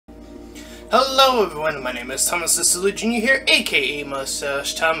Hello everyone, my name is Thomas the Solution here, aka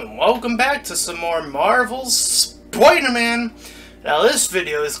Mustached Tom, and welcome back to some more Marvel's Spider-Man. Now this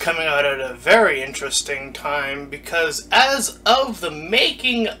video is coming out at a very interesting time, because as of the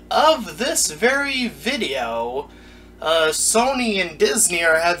making of this very video, Sony and Disney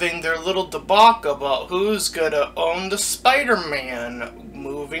are having their little debacle about who's gonna own the Spider-Man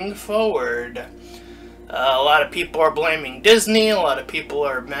moving forward. A lot of people are blaming Disney, a lot of people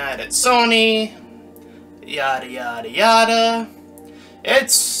are mad at Sony, yada yada yada.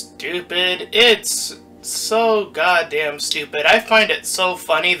 It's stupid. It's so goddamn stupid. I find it so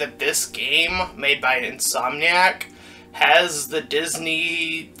funny that this game, made by Insomniac, has the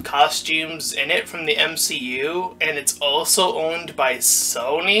Disney costumes in it from the MCU, and it's also owned by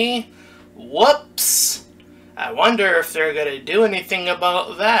Sony? Whoops! I wonder if they're gonna do anything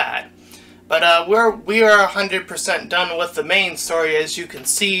about that. But we are 100% done with the main story, as you can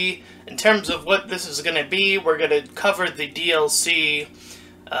see. In terms of what this is going to be, we're going to cover the DLC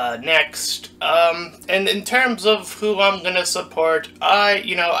next. And in terms of who I'm going to support,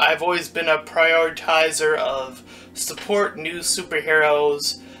 I've always been a prioritizer of support new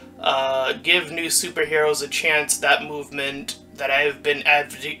superheroes, give new superheroes a chance, that movement that I've been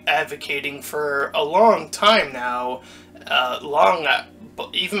advocating for a long time now,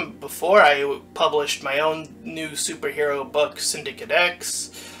 even before I published my own new superhero book, Syndicate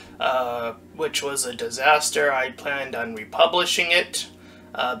X, which was a disaster. I planned on republishing it,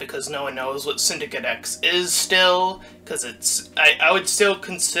 because no one knows what Syndicate X is still, because I would still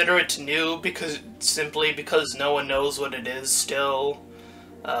consider it new, simply because no one knows what it is still.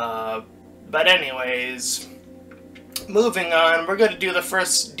 But anyways, moving on, we're going to do the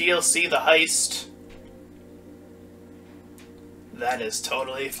first DLC, the Heist. That is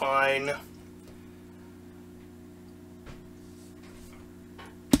totally fine.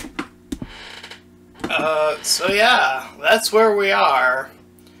 So yeah, that's where we are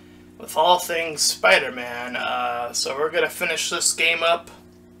with all things Spider-Man. So we're gonna finish this game up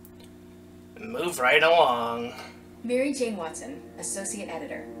and move right along. Mary Jane Watson, Associate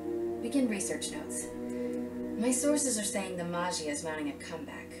Editor. Begin research notes. My sources are saying the Magi is mounting a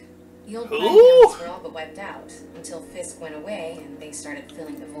comeback. The old Dons were all but wiped out, until Fisk went away and they started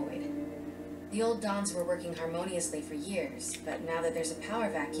filling the void. The old Dons were working harmoniously for years, but now that there's a power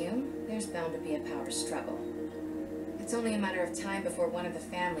vacuum, there's bound to be a power struggle. It's only a matter of time before one of the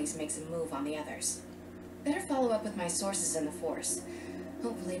families makes a move on the others. Better follow up with my sources in the Force.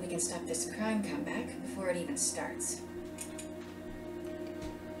 Hopefully we can stop this crime comeback before it even starts.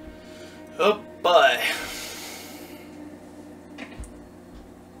 Oh boy.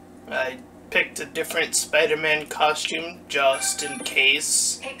 I picked a different Spider-Man costume just in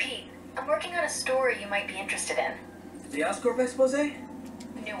case. Hey Pete, I'm working on a story you might be interested in. The Oscorp expose?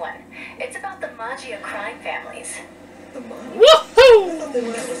 New one. It's about the Magi crime families. The Magi? Woohoo! I thought they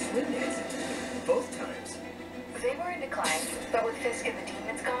went out with swim dancing. Both times. They were in decline, but with Fisk and the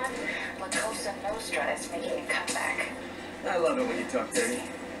demons gone, La Cosa Nostra is making a comeback. I love it when you talk dirty.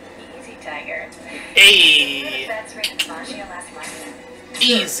 Easy, Tiger. Hey! That's rated Magia last month.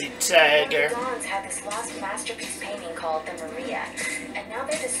 Easy, Tiger. The Dons had this lost masterpiece painting called the Maria, and now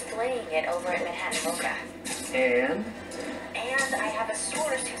they're displaying it over at Manhattan Mocha. And I have a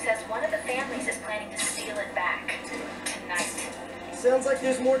source who says one of the families is planning to steal it back tonight. sounds like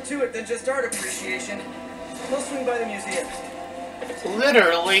there's more to it than just art appreciation. We'll swing by the museum.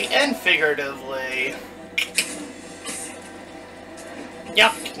 Literally and figuratively.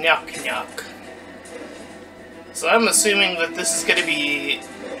 Yuck, yuck, yuck. So I'm assuming that this is going to be,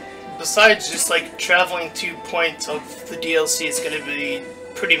 besides just like traveling 2 points of the DLC, it's going to be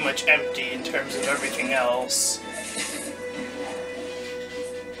pretty much empty in terms of everything else.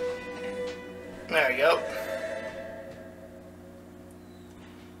 There we go.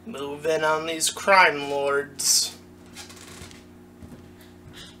 Move in on these crime lords.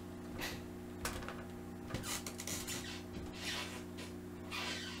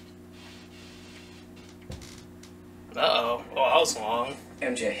 Uh-oh. Oh, that was long.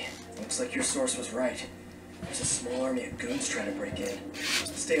 MJ, looks like your source was right. There's a small army of goons trying to break in.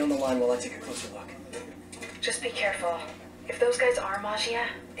 Stay on the line while I take a closer look. Just be careful. If those guys are Magia,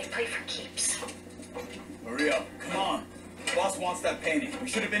 they play for keeps. Hurry up, come on. Boss wants that painting. We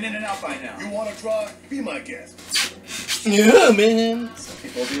should have been in and out by now. You want to try? Be my guest. Yeah, man. Some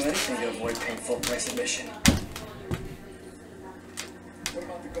people do anything to avoid paying full price admission. What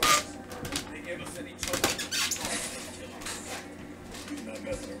about the guards? They gave us any trouble. You're not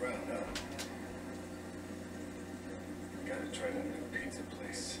messing around, huh? Gotta try that new pizza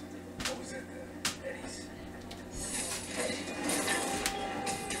place. What was it? Eddie's.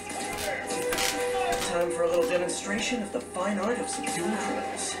 time for a little demonstration of the fine art of subduing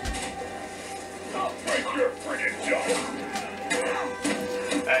criminals. I'll break your friggin' jaw.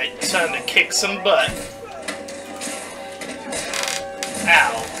 Alright, time to kick some butt.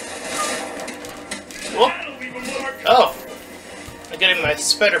 Ow. Whoop. Oh. I'm getting my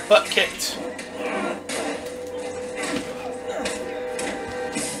spider butt kicked.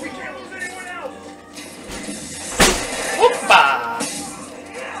 Whoopah!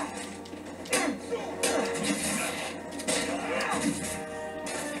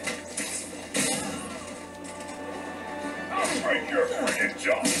 I'll break your friggin'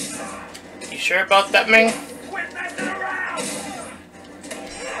 jaw. You sure about that, Ming? Quit messing around!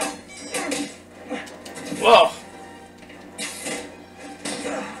 Whoa.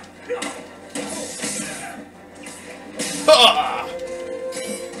 Ah!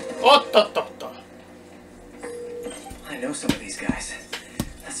 Oh, I know some of these guys.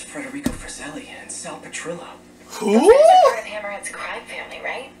 That's Federico Fratelli and Sal Petrillo. who? Those guys are part of Hammerhead's crime family,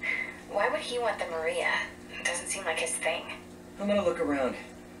 right? Why would he want the Maria? It doesn't seem like his thing. I'm gonna look around.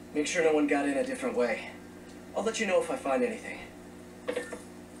 Make sure no one got in a different way. I'll let you know if I find anything.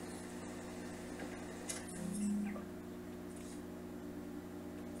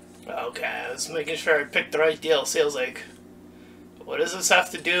 Okay, I was making sure I picked the right DLC. I was like, what does this have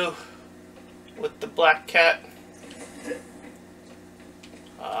to do with the black cat?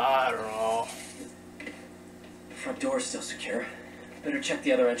 I don't know. Front door's still secure. Better check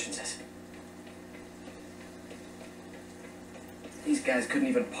the other entrances. These guys couldn't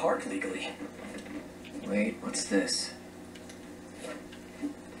even park legally. Wait, what's this?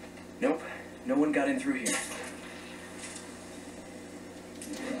 Nope, no one got in through here.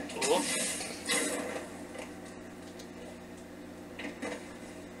 Cool.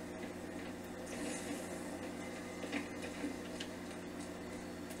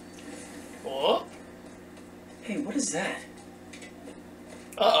 Oh. Hey, what is that?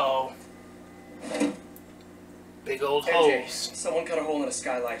 Uh-oh. Big old MJ, hose. someone cut a hole in a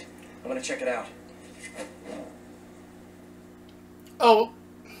skylight. I'm gonna check it out. Oh.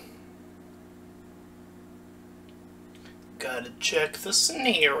 Gotta check the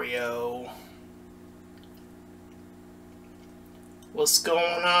scenario. What's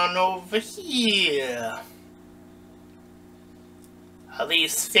going on over here? Are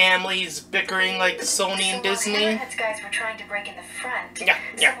these families bickering like Sony and Disney? Hammerhead's guys were trying to break in the front.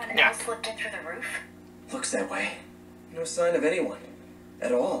 Someone else slipped in through the roof. Looks that way. No sign of anyone.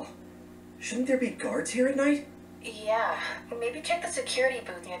 At all. Shouldn't there be guards here at night? Yeah, maybe check the security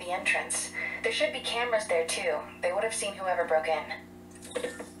booth near the entrance. There should be cameras there too. They would have seen whoever broke in.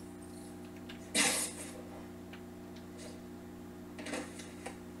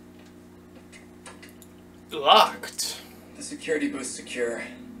 Locked. The security booth's secure.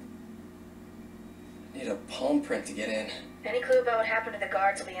 Need a palm print to get in. Any clue about what happened to the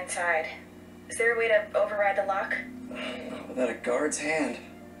guards on the inside? Is there a way to override the lock? Not without a guard's hand.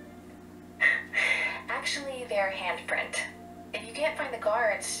 Actually, their handprint. If you can't find the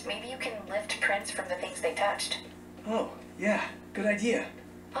guards, maybe you can lift prints from the things they touched. Oh, yeah, good idea.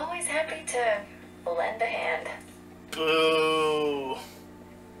 Always happy to lend a hand. Boo.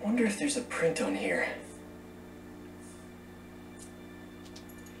 Wonder if there's a print on here.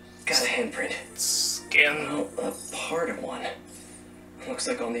 Got a handprint. Skin. Well, a part of one. Looks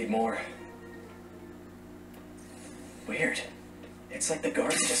like I'll need more. Weird. It's like the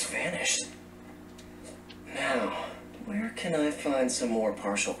guards just vanished. Now, where can I find some more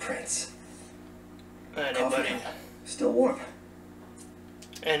partial prints? Anybody? Coffee cup. Still warm.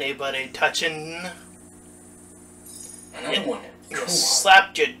 Anybody touching? Another one. You Cool.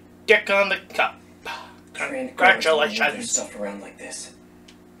 slapped your dick on the cup. Trained guards don't leave their Congratulations. stuff around like this.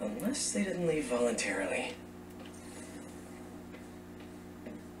 Unless they didn't leave voluntarily.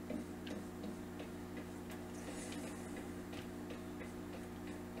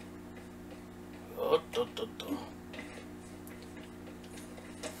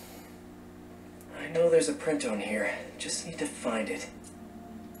 I know there's a print on here. Just need to find it.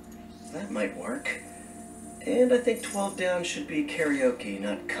 That might work. And I think 12 down should be karaoke,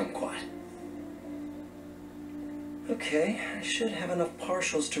 not kumquat. Okay, I should have enough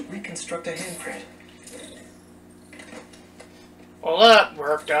partials to reconstruct a handprint. Well, that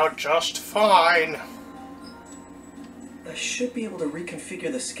worked out just fine. I should be able to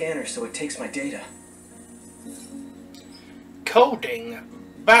reconfigure the scanner so it takes my data. Coding.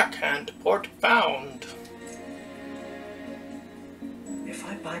 Backhand port found. If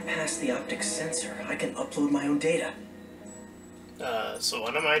I bypass the optic sensor, I can upload my own data. So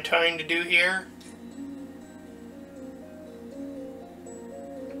what am I trying to do here?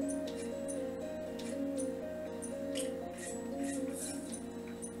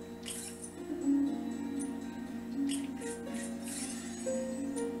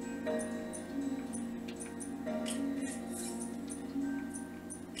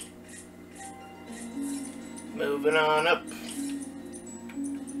 Moving on up.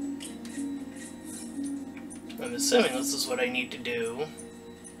 I'm assuming this is what I need to do.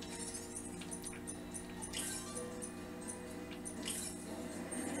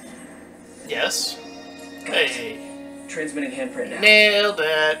 Yes. Hey. Transmitting handprint now. Nailed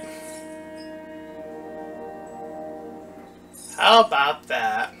it. How about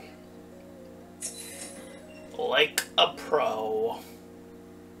that? Like a pro.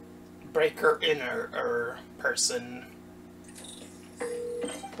 Breaker inner person.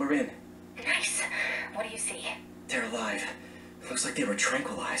 We're in. Nice. What do you see? They're alive. Looks like they were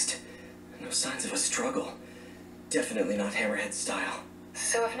tranquilized. No signs of a struggle. Definitely not Hammerhead style.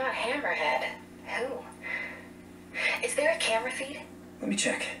 So if not Hammerhead, who? Is there a camera feed? Let me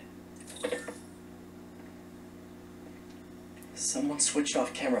check. Someone switched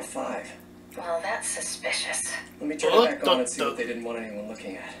off camera 5. Well, that's suspicious. Let me turn it back on and see what they didn't want anyone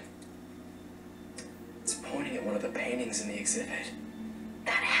looking at. It's pointing at one of the paintings in the exhibit.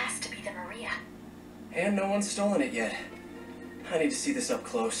 That has to be the Maria. And no one's stolen it yet. I need to see this up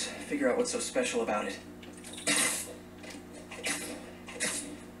close, figure out what's so special about it.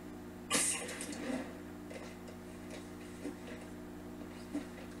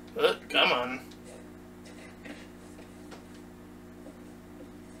 Come on.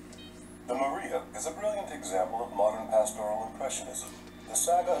 The Maria is a brilliant example of modern pastoral impressionism. The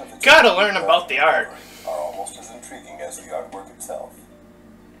saga of its Gotta learn about the art. are almost as intriguing as the artwork itself.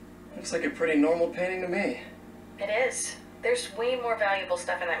 Looks like a pretty normal painting to me. It is. There's way more valuable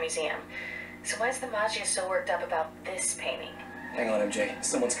stuff in that museum. So why is the Maggia so worked up about this painting? Hang on, MJ.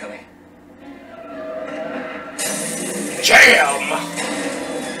 Someone's coming. Jam!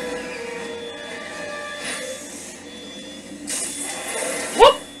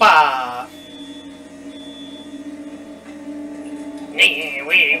 Whoopah!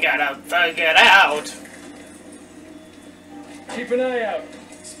 We gotta thug it out. Keep an eye out.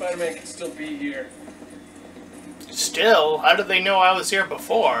 Spiderman can still be here. Still? How did they know I was here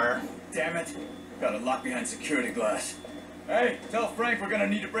before? Damn it. Got it locked behind security glass. Hey, tell Frank we're gonna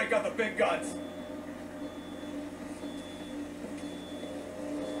need to break out the big guns.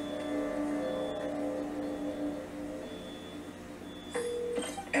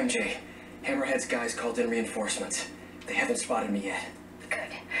 MJ, Hammerhead's guys called in reinforcements. They haven't spotted me yet.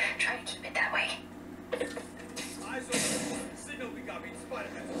 Good. Try to keep it that way. Eyes open. Signal we got means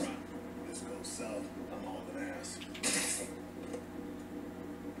Spiderman's around. This goes south. I'm hauling ass.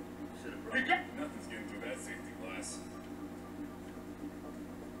 Nothing's getting through that safety glass.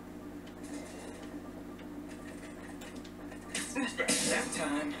 Who's back? That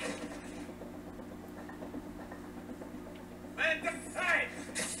time. Man, hey!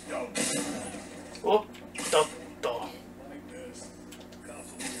 Go. Whoop, duh, duh. Like this.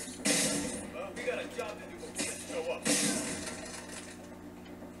 Cops will hear. Well, we got a job to do before they show up.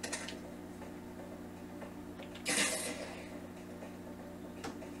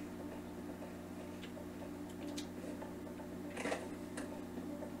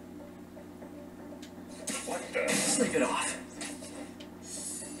 What the? Sleep it off.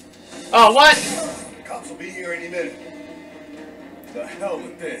 Oh, what? The cops will be here any minute. The hell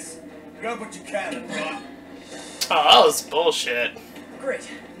with this. Grab what you can and run. Oh, that was bullshit. Great.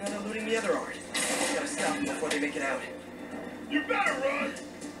 Now they're looting the other art. Gotta stop them before they make it out. You better run!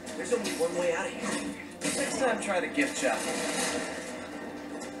 There's only one way out of here. Next time, try the gift shop.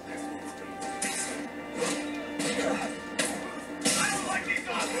 I don't like these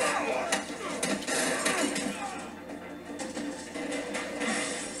odds.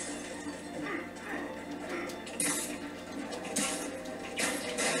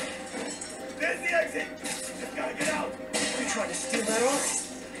 There's the exit. Just gotta get out. You trying to steal that art?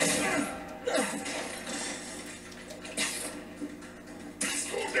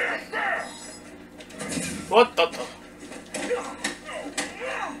 Damn fast. What the?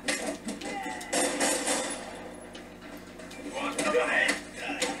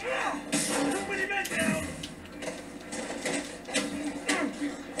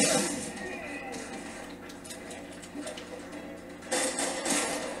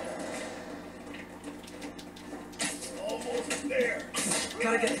 Almost there.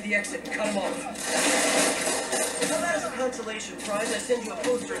 Gotta get to the exit and cut him off. How about as a consolation prize, I send you a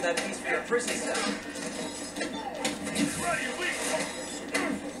poster of that piece for your prison cell. Ready, leave.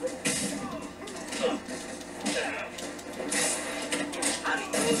 How do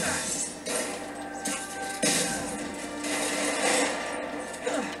you do that?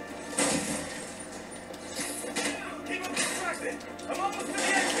 Keep him distracted. I'm almost to the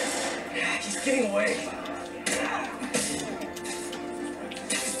exit. He's getting away.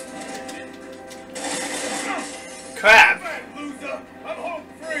 Crap. Loser! I'm home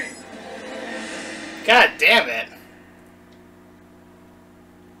free! God damn it.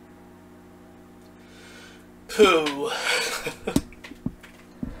 Pooh.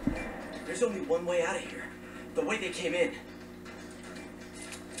 There's only one way out of here. The way they came in.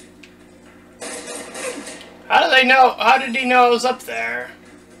 How did they know? How did he know I was up there?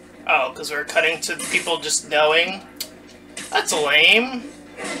 Oh, because we're cutting to people just knowing? That's lame.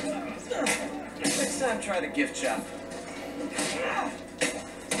 Next time, try the gift shop.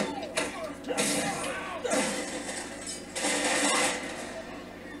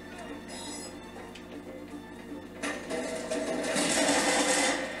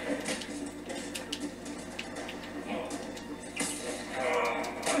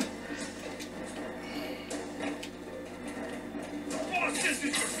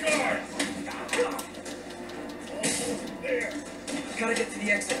 Gotta get to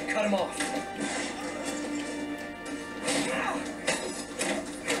the exit and cut him off.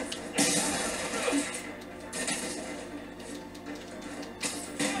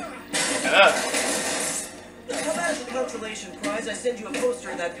 How about as a consolation prize, I send you a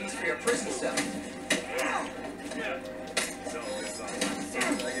poster of that piece for your prison cell.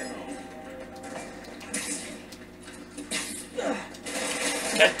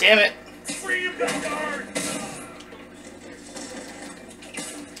 God damn it. Free him, guard!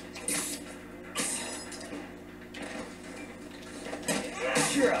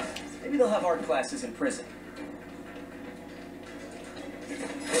 Cheer up. Maybe they'll have art classes in prison.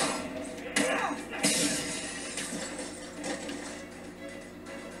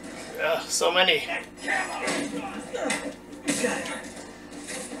 Ugh, so many. Got it.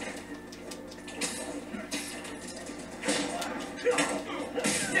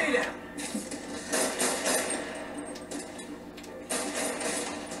 Stay down.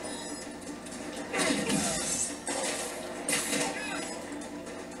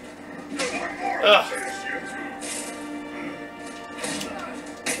 Ugh.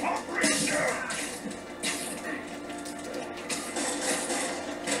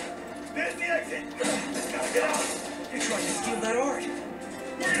 There's the exit! Gotta get out! You're trying to steal that art.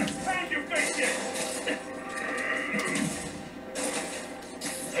 We're gonna pound your face in!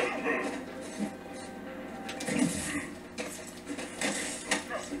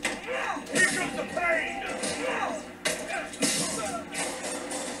 Here comes the pain!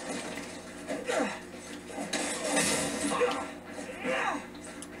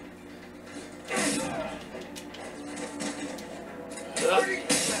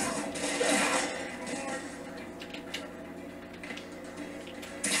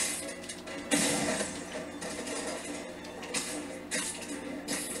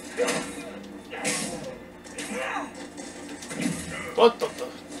 What the?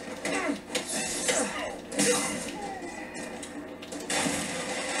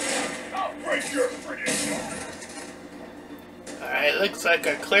 I'll break your pretty neck! Alright, looks like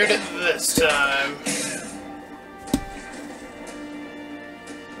I cleared it this time.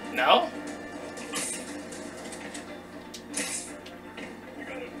 No?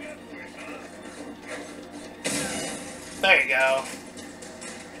 There you go.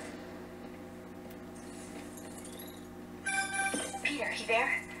 Peter, you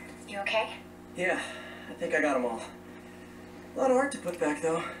there? You okay? Yeah, I think I got them all. A lot of art to put back,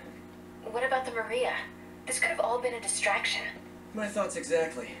 though. What about the Maria? This could have all been a distraction. My thoughts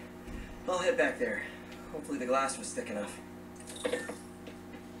exactly. I'll head back there. Hopefully the glass was thick enough.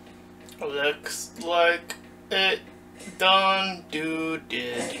 Looks like it done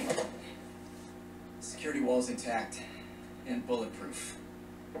did. Security wall's intact and bulletproof.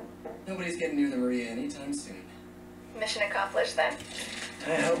 Nobody's getting near the Maria anytime soon. Mission accomplished then.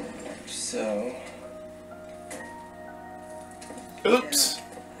 I hope so. Oops.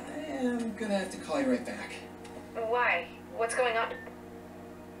 I am gonna have to call you right back. Why? What's going on?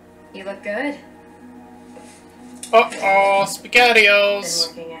 You look good. Uh-oh,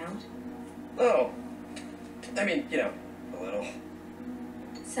 SpaghettiOs. Been working out. Oh. I mean, you know, a little.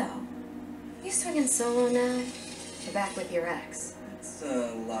 So, you swinging solo now? You're back with your ex. That's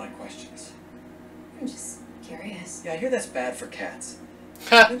a lot of questions. I'm just curious. Yeah, I hear that's bad for cats.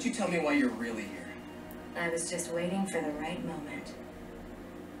 Ha. Why don't you tell me why you're really here? I was just waiting for the right moment.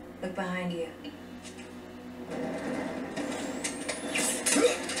 Look behind you.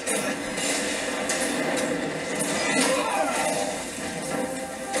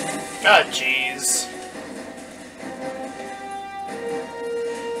 Ah, jeez.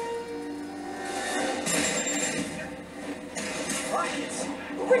 Rockets?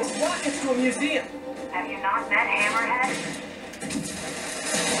 Who brings rockets to a museum? Have you not met Hammerhead?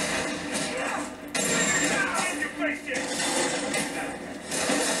 Your face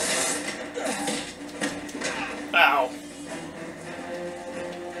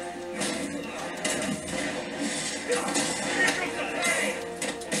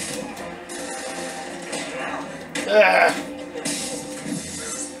Ow.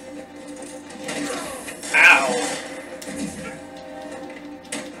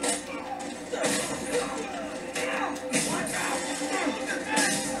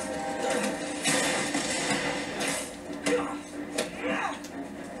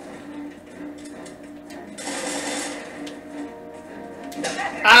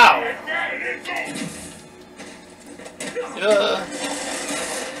 Ow!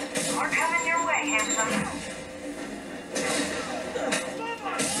 We're coming your way, handsome.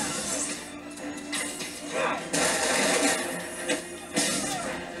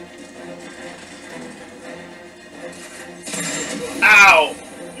 Ow!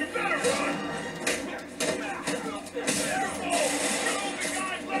 You better run!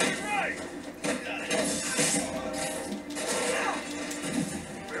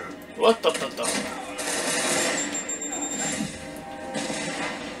 What the?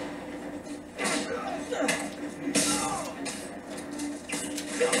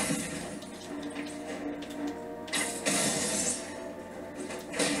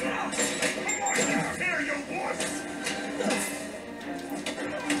 Here, you wuss!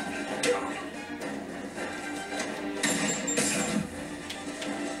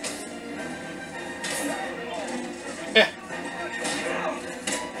 Yeah.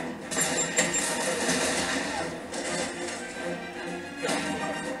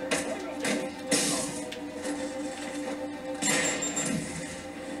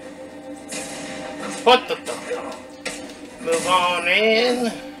 What the? Move on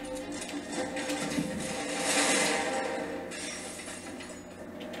in.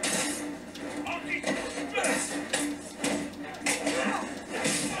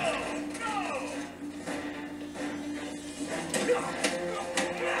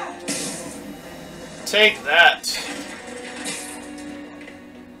 Take that.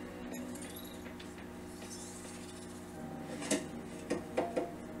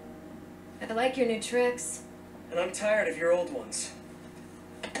 I like your new tricks. And I'm tired of your old ones.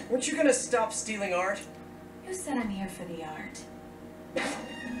 Weren't you gonna stop stealing art? Who said I'm here for the art?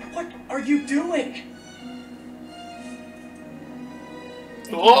 What are you doing?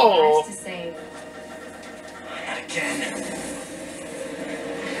 Whoa. Nice to save. Not again.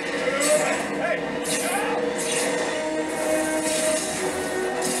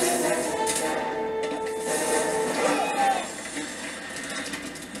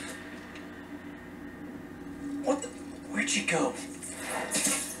 What the? Where'd she go?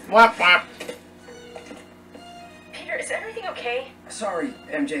 Whap whap. Peter, is everything okay? Sorry,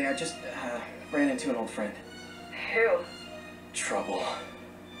 MJ, I just ran into an old friend. Who? Trouble.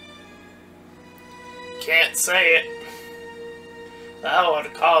 Can't say it. That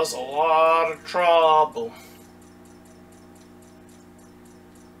would cause a lot of trouble.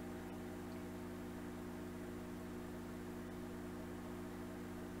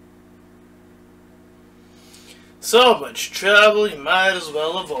 So much trouble, you might as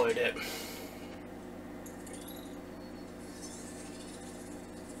well avoid it.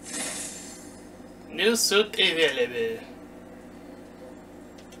 New suit available.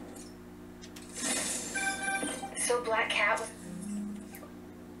 So Black Cat was...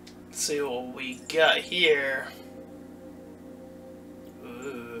 Let's see what we got here.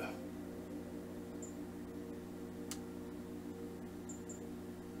 Ooh.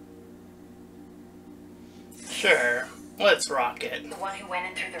 Sure, let's rock it. the one who went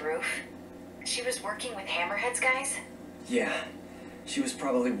in through the roof? She was working with Hammerhead's guys? Yeah. She was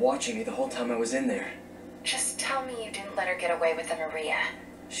probably watching me the whole time I was in there. Just tell me you didn't let her get away with the Maria.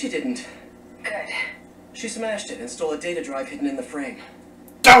 She didn't. Good. She smashed it and stole a data drive hidden in the frame.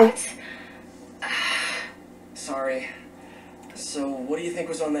 Don't! Sorry. So, what do you think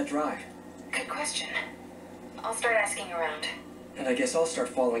was on that drive? Good question. I'll start asking around. And I guess I'll start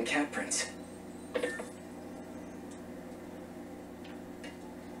following cat prints.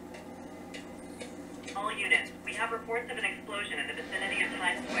 All units, we have reports of an explosion in the vicinity of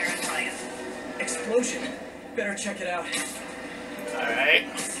Times Square and Bryant. Explosion! Better check it out. Alright.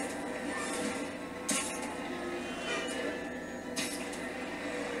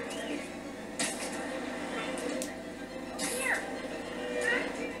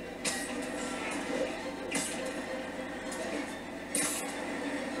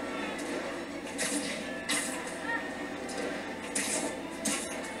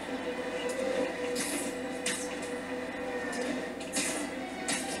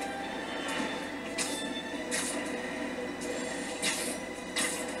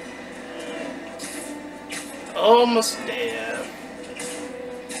 Almost there.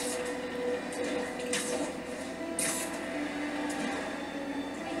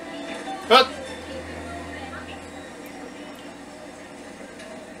 But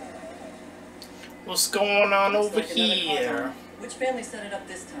What's going on Looks over like another here? cause. Which family set it up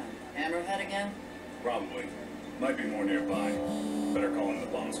this time? Hammerhead again? Probably. Might be more nearby. Better call in the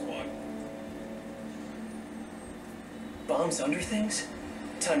bomb squad. Bombs under things?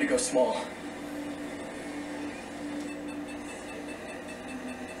 Time to go small.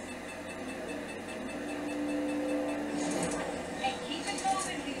 Hey, keep it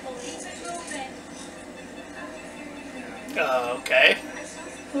moving, people. Keep it moving. Okay.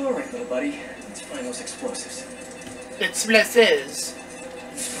 Alright, little buddy. Let's find those explosives. Explosives.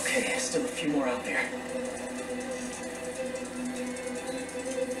 Okay, still a few more out there.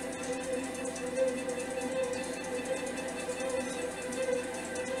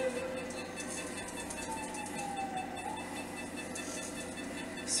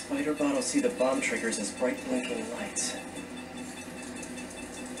 Spiderbot will see the bomb triggers as bright blinking lights.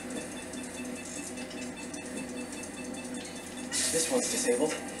 This one's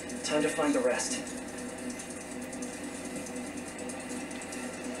disabled. Time to find the rest.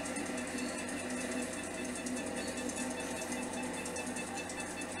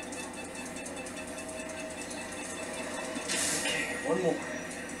 Okay, one more.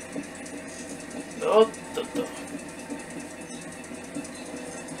 Oh,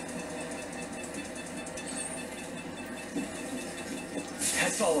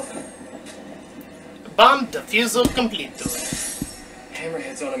 That's all of them. Bomb defusal complete.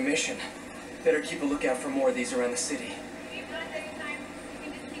 Hammerhead's on a mission. Better keep a lookout for more of these around the city. We've got this time.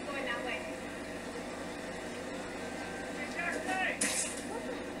 We can just keep going that way.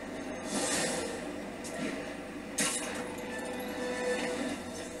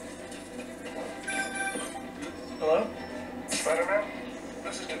 Hello? Spiderman,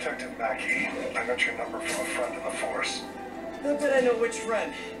 this is Detective Mackey. I got your number from a friend in the force. I bet I know which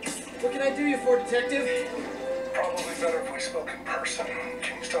friend. What can I do you for, Detective? Probably better if we spoke in person.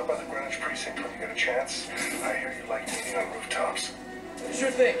 Can you stop by the Greenwich precinct when you get a chance? I hear you like meeting on rooftops.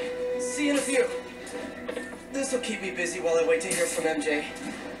 Sure thing. See you in a few. This'll keep me busy while I wait to hear from MJ.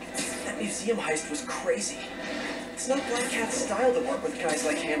 That museum heist was crazy. It's not Black Cat's style to work with guys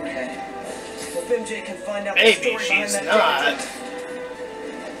like Hammerhead. Hope MJ can find out the Maybe story behind she's that not. data.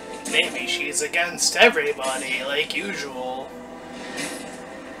 Maybe she's against everybody, like usual.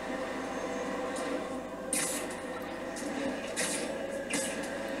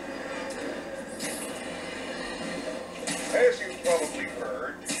 As you've probably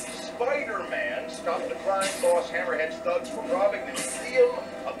heard, Spider-Man stopped the crime boss Hammerhead's thugs from robbing the Museum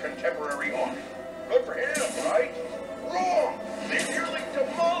of Contemporary Art. Good for him, right? Wrong! They nearly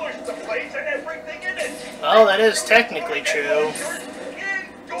demolished the place and everything in it! Well, that is technically true.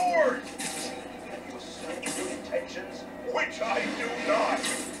 Indoors! You assume good intentions, which I do not.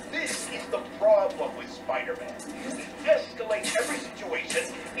 This is the problem with Spider-Man. He escalates every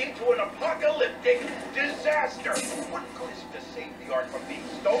situation into an apocalyptic disaster. What good is it to save the art from being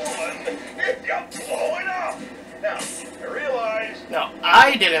stolen if you blow it up? Now, I realize... No,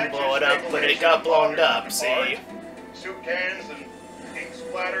 I didn't blow it up, but it got blown up, see? Soup cans and ink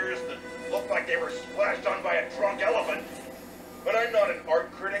splatters that look like they were splashed on by a drunk elephant. But I'm not an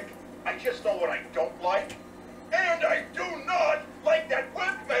art critic. I just know what I don't like. And I do not like that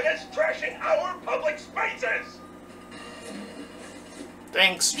web menace trashing our public spaces!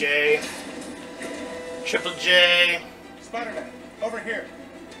 Thanks, Jay. Triple J. Spider-Man, over here.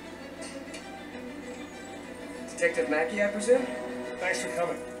 Detective Mackey, I presume? Thanks for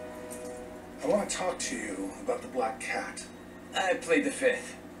coming. I want to talk to you about the Black Cat. I played the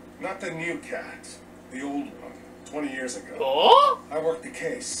fifth. Not the new cat, the old one, 20 years ago. Oh? I worked the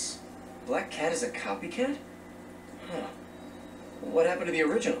case. Black Cat is a copycat? Huh. What happened to the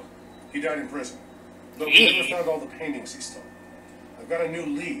original? He died in prison. Though we never found all the paintings he stole. I've got a new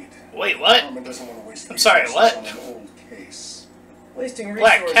lead. Wait, what? Norman doesn't want to waste I'm sorry, resources what? on an old case. Wasting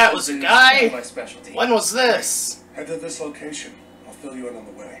Black resources Cat was a is guy? not my specialty. When was this? Head to this location. I'll fill you in on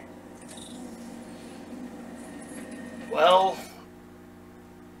the way. Well,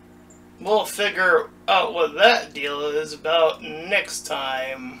 we'll figure out what that deal is about next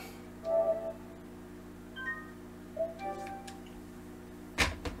time.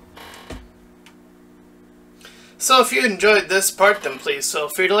 So if you enjoyed this part, then please feel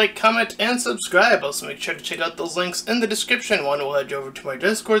free to like, comment, and subscribe. Also make sure to check out those links in the description. One will head over to my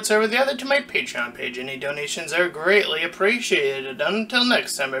Discord server, the other to my Patreon page. Any donations are greatly appreciated. Until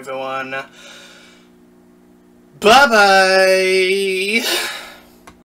next time, everyone. Bye-bye!